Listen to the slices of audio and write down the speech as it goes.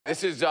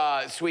This is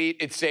sweet,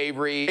 it's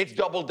savory, it's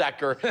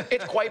double-decker.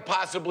 It's quite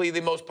possibly the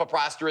most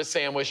preposterous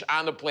sandwich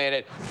on the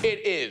planet.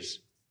 It is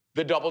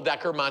the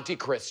double-decker Monte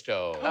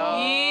Cristo.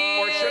 Oh.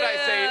 Or should I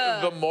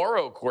say the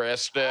Mauro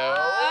Cristo?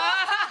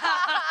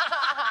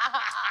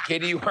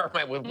 Katie, you are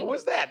my, what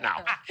was that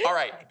now? All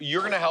right,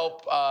 you're gonna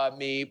help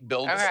me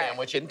build a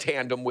sandwich in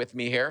tandem with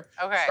me here.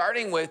 Okay.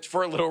 Starting with,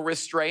 for a little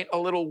restraint, a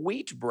little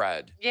wheat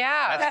bread.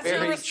 Yeah. That's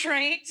very- a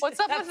restraint. What's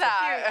up with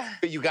that?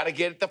 You gotta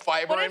get the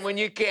fiber in when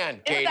you can,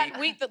 Katie. It's that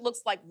wheat that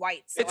looks like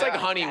white. So It's like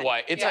honey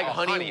white. It's like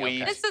honey honey,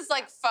 wheat. okay. This is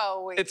like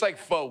faux wheat. It's like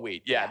faux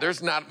wheat. Yeah,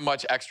 there's not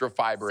much extra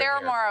fiber in Sarah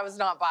here. Morrow was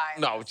not buying.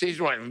 No, she's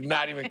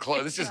not even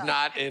close. This is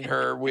not in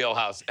her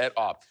wheelhouse at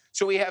all.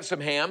 So we have some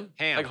ham,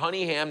 like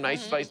honey ham,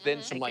 nice sliced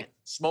thin, some like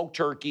smoked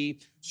turkey,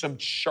 some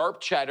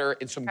sharp cheddar,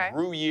 and some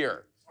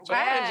Gruyere. So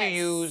sometimes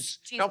you use,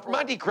 now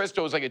Monte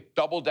Cristo is like a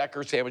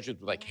double-decker sandwich with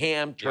like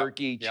ham,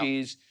 turkey,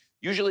 cheese,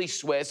 usually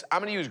Swiss. I'm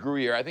gonna use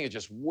Gruyere. I think it's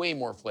just way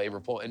more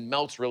flavorful and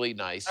melts really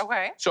nice.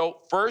 Okay. So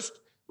first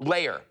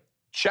layer,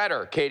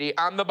 cheddar, Katie,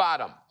 on the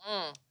bottom.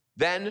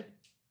 Then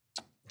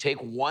take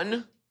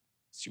one,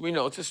 so we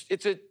know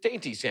it's a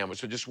dainty sandwich,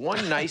 so just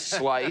one nice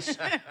slice.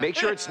 Make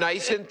sure it's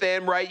nice and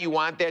thin, right? You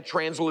want that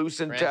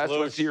translucent test. You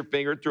want to see your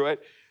finger through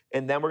it.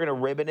 And then we're gonna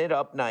ribbon it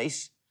up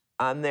nice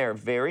on there.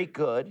 Very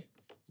good.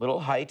 Little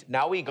height.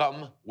 Now we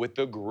come with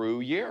the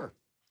Gruyere.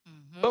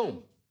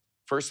 Boom.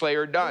 First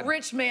layer done.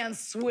 Rich man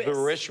Swiss. The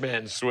rich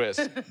man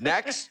Swiss.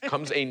 Next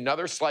comes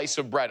another slice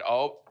of bread.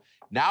 Oh,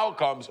 now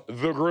comes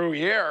the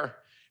Gruyere,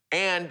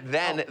 and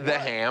then the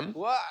ham.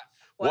 What?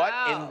 What?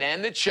 And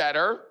then the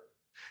cheddar,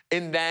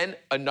 and then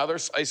another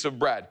slice of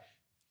bread.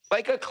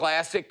 Like a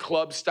classic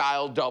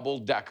club-style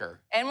double-decker.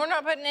 And we're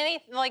not putting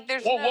any, like,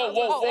 there's Whoa.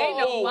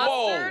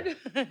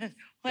 Mustard.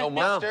 No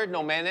mustard,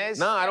 no mayonnaise?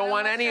 No, I don't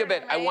want any of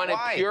it. I want it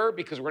Why? pure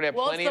because we're gonna have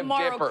plenty it's of the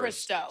Mauro dippers.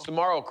 Cristo. It's the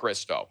Mauro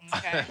Cristo.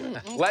 Okay.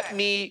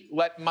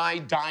 Let my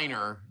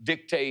diner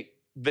dictate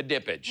the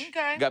dippage.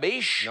 Okay.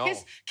 Gabish? No.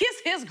 Kiss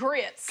his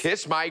grits.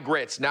 Kiss my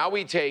grits. Now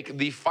we take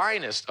the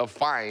finest of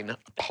fine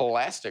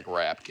plastic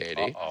wrap,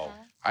 Katie. Uh-oh.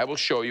 I will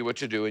show you what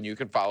to do, and you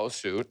can follow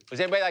suit.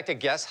 Does anybody like to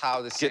guess how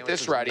the Get sandwich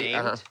this was ready.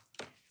 named?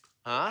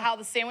 How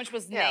the sandwich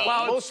was named.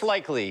 Well, most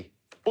likely.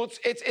 Well,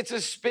 it's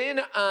a spin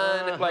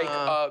on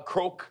like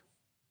croque,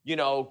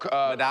 Madame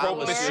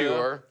croque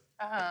Monsieur.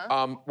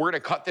 monsieur. We're gonna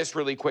cut this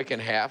really quick in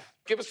half.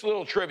 Give us a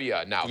little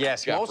trivia now.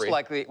 Yes, Jeffrey. most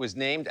likely it was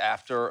named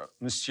after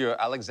Monsieur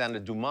Alexandre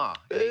Dumas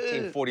in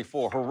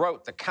 1844, who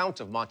wrote The Count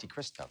of Monte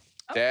Cristo.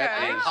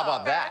 That is. How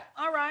about that?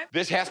 All right.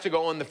 This has to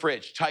go in the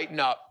fridge. Tighten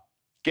up.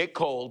 Get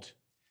cold.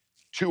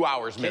 2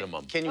 hours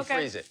minimum. Can you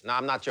freeze it? No,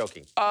 I'm not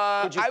joking.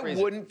 I freeze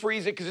wouldn't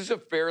freeze it because this is a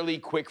fairly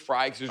quick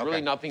fry because there's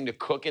really nothing to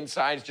cook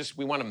inside. It's just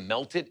we want to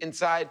melt it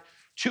inside.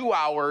 2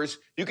 hours.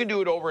 You can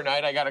do it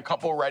overnight. I got a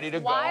couple ready to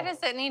go. Why does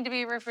it need to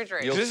be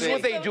refrigerated? This is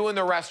what they do in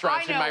the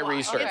restaurants in my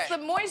research. It's the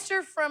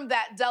moisture from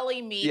that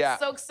deli meat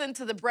soaks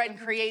into the bread and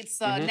creates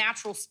a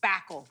natural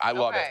spackle. I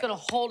love it. It's gonna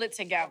hold it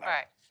together.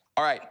 Okay.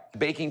 All right,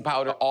 baking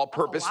powder,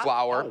 all-purpose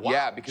flour. Oh, wow.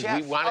 Yeah, because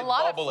Jeff, we want it A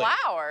lot of bubbly.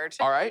 flour.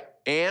 All right,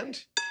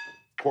 and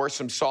pour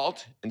some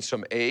salt and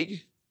some egg,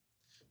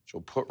 which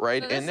we'll put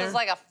right in there. This is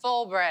like a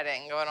full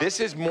breading going on. This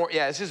is more,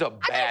 this is a I can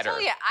batter.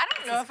 tell you, I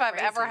don't know if I've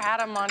ever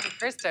had a Monte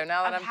Cristo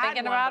now that I've I'm had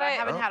thinking one, about but I it.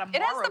 haven't had a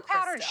It has Mauro the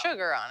powdered Cristo.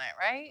 sugar on it,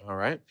 right? All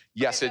right.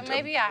 Yes, so it does.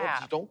 maybe I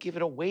have. Don't give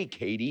it away,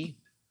 Katie.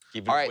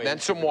 Give it All right, away, then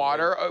give some it away.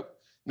 water.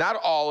 Not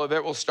all of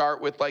it. We'll start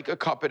with like a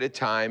cup at a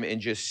time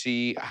and just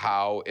see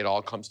how it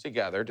all comes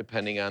together,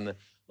 depending on the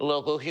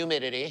local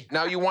humidity.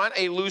 Now, you want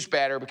a loose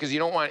batter because you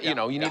don't want, you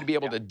need to be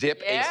able to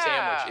dip a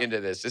sandwich into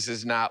this. This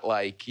is not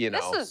like,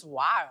 This is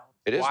wild.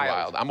 It is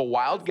wild. I'm a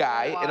wild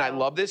guy, and I wild.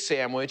 love this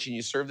sandwich, and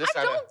you serve this I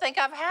on don't think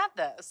I've had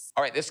this.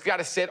 All right, this has got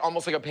to sit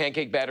almost like a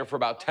pancake batter for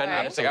about 10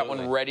 minutes. I got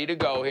one ready to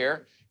go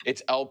here.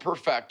 It's El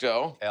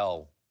Perfecto.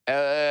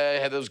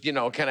 Had those, kind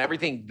of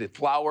everything. The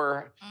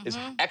flour is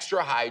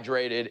extra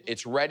hydrated.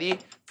 It's ready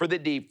for the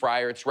deep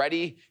fryer. It's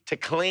ready to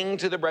cling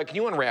to the bread. Can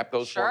you unwrap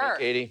those for me,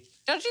 Katie?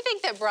 Don't you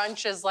think that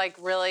brunch is like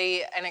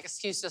really an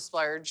excuse to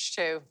splurge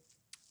too?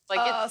 Like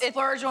it's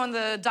splurge on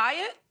the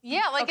diet?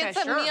 Yeah, like Okay, it's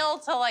a sure. meal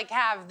to like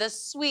have the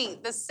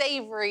sweet, the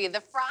savory,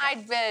 the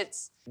fried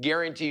bits.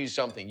 Guarantee you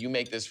something. You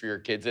make this for your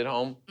kids at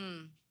home,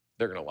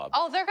 they're gonna love it.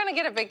 Oh, they're gonna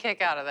get a big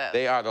kick out of this.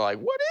 They are. They're like,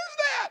 what is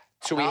that?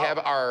 So we have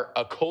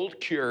a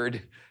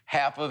cold-cured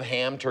half of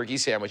ham turkey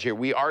sandwich here.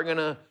 We are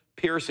gonna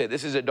pierce it.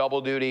 This is a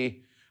double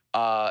duty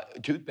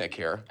toothpick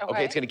here.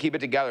 Okay, it's gonna keep it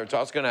together. It's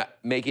also gonna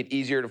make it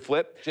easier to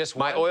flip. Just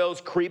My one?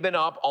 oil's creeping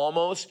up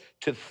almost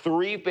to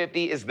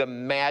 350 is the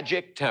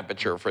magic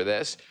temperature for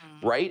this.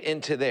 Right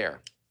into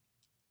there,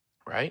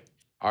 right?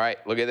 All right,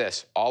 look at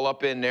this, all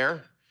up in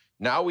there.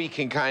 Now we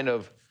can kind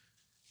of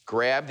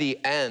grab the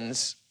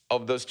ends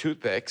of those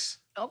toothpicks.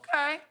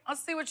 Okay,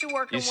 let's see what you're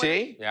working You with.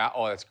 see? Yeah,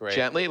 oh, that's great.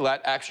 Gently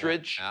let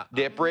extrage,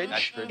 dippage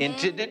Extrage.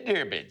 into the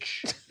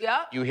dippage.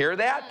 Yeah. You hear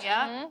that?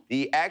 Yeah.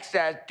 The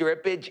excess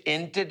drippage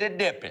into the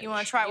dippage. You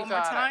want to try it one more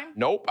time?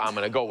 Nope, I'm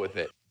gonna go with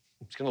it.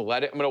 just gonna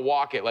let it, I'm gonna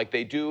walk it like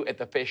they do at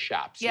the fish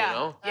shops, you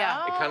know?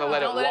 Yeah. They kind of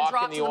let it Don't walk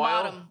drop in the to oil.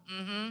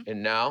 bottom.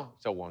 And now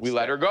So one we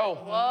let her go.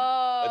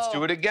 Whoa. Let's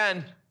do it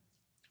again.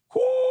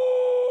 Get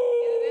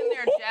it in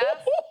there,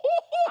 Jeff.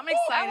 I'm That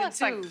excited looks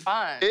too. like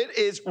fun. It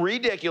is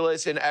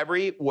ridiculous in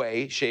every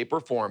way, shape, or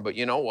form, but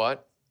you know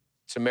what?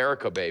 It's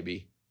America,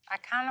 baby. I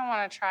kind of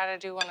want to try to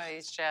do one of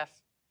these, Jeff.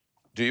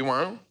 Do you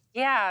want them?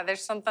 Yeah,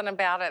 there's something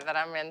about it that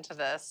I'm into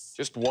this.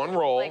 Just one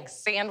roll. Like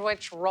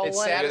sandwich rolling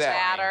satisfying.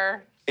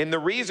 batter. And the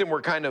reason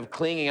we're kind of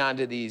clinging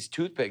onto these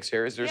toothpicks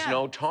here is there's Yeah.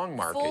 no tongue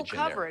markage Full in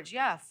there. coverage,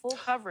 yeah, full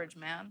coverage,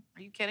 man.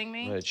 Are you kidding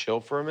me? Let it chill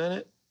for a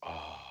minute.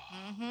 Oh,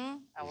 I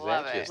is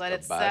love that it. just Let the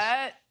it best?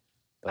 set.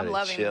 Let I'm it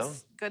loving chill.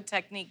 this. Good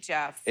technique,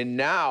 Jeff. And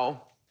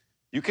now,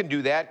 you can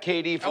do that,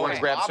 Katie, if you want to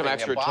grab some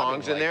extra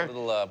tongs in there.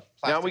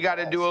 Now we got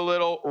to do a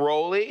little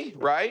rolly,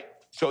 right?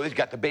 So it's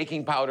got the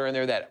baking powder in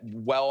there, that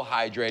well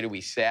hydrated. We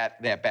sat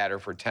that batter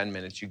for 10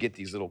 minutes. You get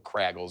these little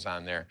craggles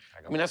on there.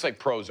 I mean, that's like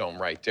Prozone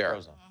right there.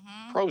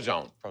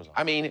 Prozone.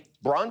 I mean,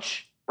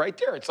 brunch right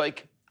there. It's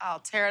like I'll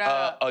tear it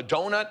up. a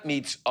donut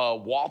meets a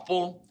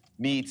waffle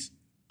meets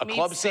a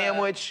club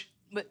sandwich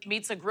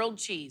Meets a grilled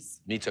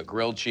cheese. meets a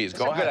grilled cheese.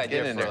 It's a good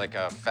idea for like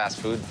a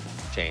fast food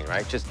chain,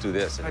 right? Just do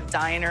this. A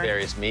diner.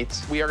 Various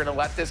meats. We are gonna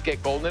let this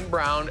get golden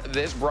brown.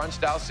 This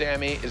brunch-style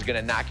Sammy is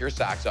gonna knock your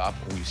socks off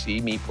when you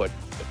see me put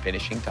the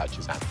finishing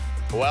touches on it.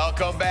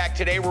 Welcome back.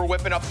 Today we're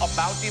whipping up a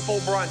bountiful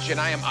brunch, and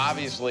I am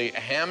obviously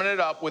hamming it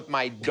up with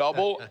my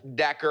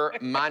double-decker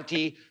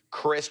Monte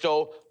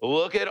Cristo.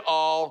 Look at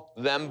all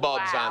them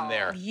bubs on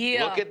there.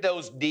 Yeah. Look at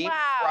those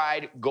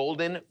deep-fried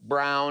golden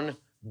brown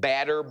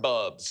batter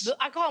bubs.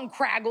 I call them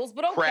craggles,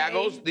 but okay.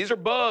 Craggles, these are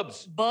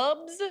bubs.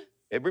 Bubs.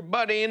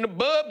 Everybody in the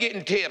bub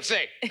getting tipsy.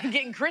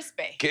 Getting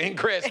crispy. Getting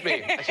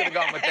crispy. I should have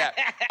gone with that.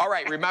 All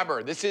right,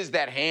 remember, this is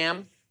that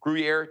ham,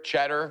 Gruyere,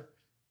 cheddar,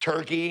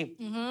 turkey,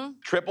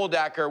 triple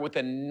decker with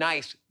a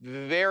nice,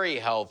 very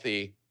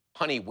healthy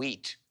honey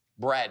wheat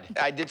bread.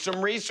 I did some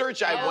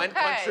research. I went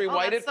country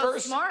white at that's so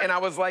first, smart. and I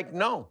was like,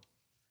 no.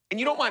 And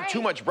you don't want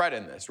too much bread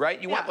in this,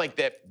 right? You want like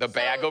the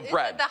bag of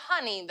bread. Is it the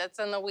honey that's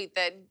in the wheat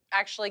that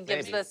actually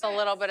gives this a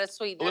little bit of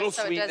sweetness? A little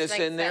so sweetness it does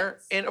make in there,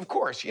 sense? and of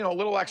course, you know, a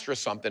little extra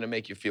something to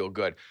make you feel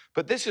good.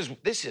 But this is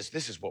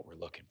what we're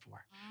looking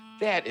for.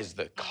 That is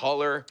the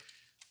color.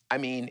 I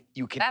mean,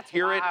 you can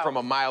hear it from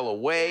a mile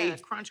away. Yeah,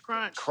 crunch,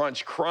 crunch.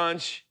 Crunch,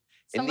 crunch.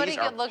 And Somebody these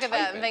are could look at that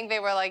and piping. think they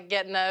were like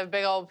getting a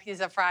big old piece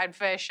of fried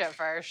fish at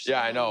first.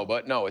 Yeah, I know,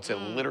 but no, it's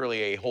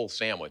literally a whole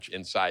sandwich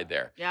inside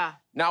there. Yeah.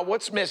 Now,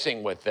 what's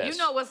missing with this? You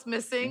know what's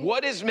missing.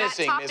 What is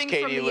missing, that Miss topping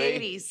Katie from the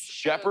Lee? 80s.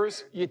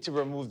 Shepherds? You get to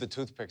remove the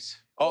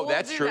toothpicks. Oh, We'll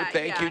that's do true. that,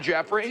 Thank yeah. you,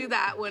 Jeffrey. We'll do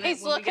that when He's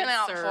when we looking get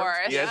out served. for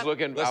us. He is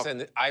looking out.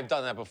 Listen, I've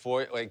done that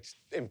before, like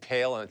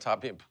impale on the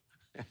top.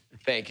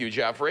 Thank you,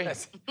 Jeffrey.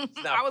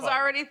 I was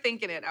already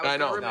thinking it. I was I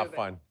know. gonna Not remove it.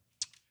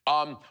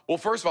 fun. Well,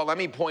 first of all, let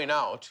me point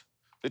out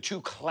the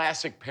two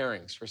classic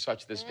pairings for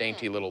such this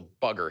dainty little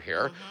bugger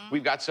here.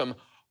 We've got some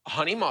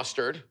honey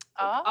mustard,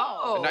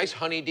 Oh. a nice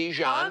honey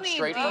Dijon, Honey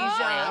straight from Dijon.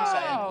 France.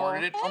 I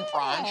imported it from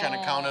France on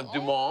account of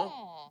Dumont.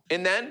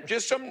 And then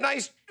just some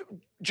nice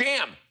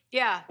jam,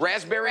 Yeah.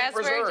 raspberry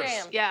preserves.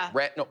 jam. Yeah.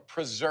 No,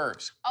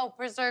 preserves. Oh,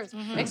 preserves.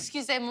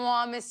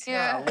 Excusez-moi,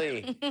 monsieur.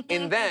 Golly.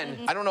 And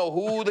then, I don't know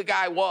who the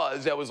guy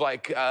was that was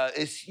like,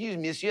 excuse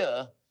me,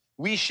 monsieur,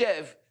 oui,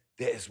 chef,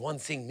 there is one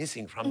thing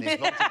missing from this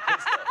Monte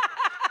Cristo.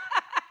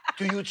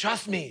 Do you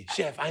trust me,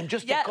 chef? I'm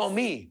just a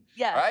commis.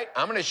 Yes. Right?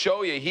 I'm gonna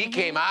show you. He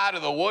came out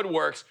of the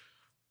woodworks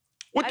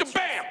with the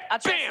bam,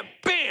 bam,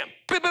 bam,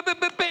 bam, bam,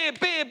 bam, bam,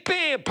 bam,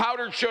 bam,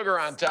 powdered sugar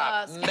on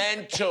top.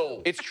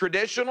 Mental. It's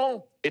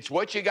traditional. It's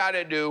what you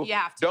gotta do. You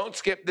have to. Don't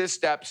skip this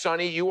step.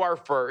 Sonny, you are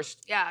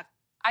first. Yeah.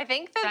 I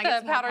think Can I that get the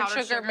some more powdered powdered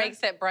sugar sugar?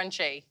 makes it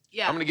brunchy.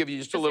 Yeah. I'm gonna give you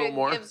just a little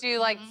more. It gives you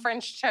like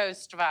French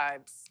toast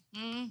vibes.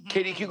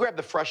 Katie, can you grab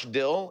the fresh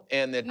dill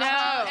and the And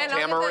I'll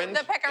tamarind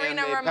get the pecorino and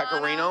the romano.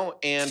 pecorino,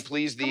 and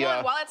please the. Come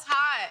on, while it's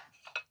hot.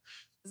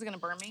 Is it gonna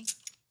burn me?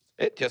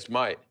 It just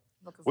might.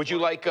 Looking Would you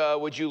for it.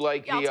 like? Would you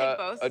like Yeah, I'll take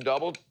both. a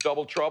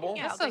double trouble?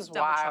 Yeah, I'll This take is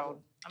double wild.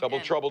 trouble. I'm Double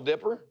in. trouble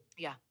dipper?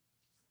 Yeah.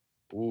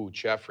 Ooh,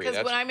 Jeffrey, Because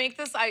that's when I make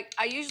this, I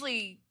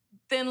usually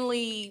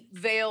thinly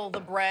veil the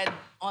bread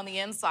on the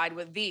inside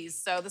with these.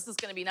 So this is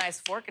gonna be nice.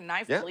 Fork and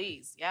knife, Yeah.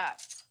 please. Yeah.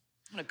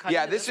 I'm gonna cut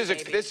yeah. into This is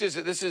baby.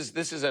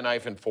 this is a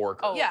knife and fork.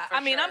 Oh, Yeah, for I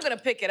mean, sure. I'm gonna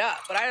pick it up,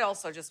 but I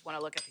also just want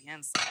to look at the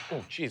inside.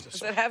 Oh, Jesus,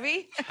 Is it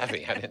heavy?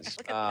 heavy. I didn't.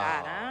 Look at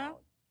that, huh?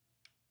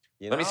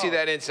 Let me see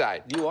that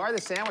inside. You are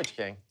the sandwich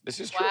king. This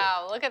is true.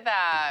 Wow, look at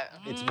that.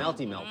 It's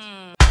melty melt.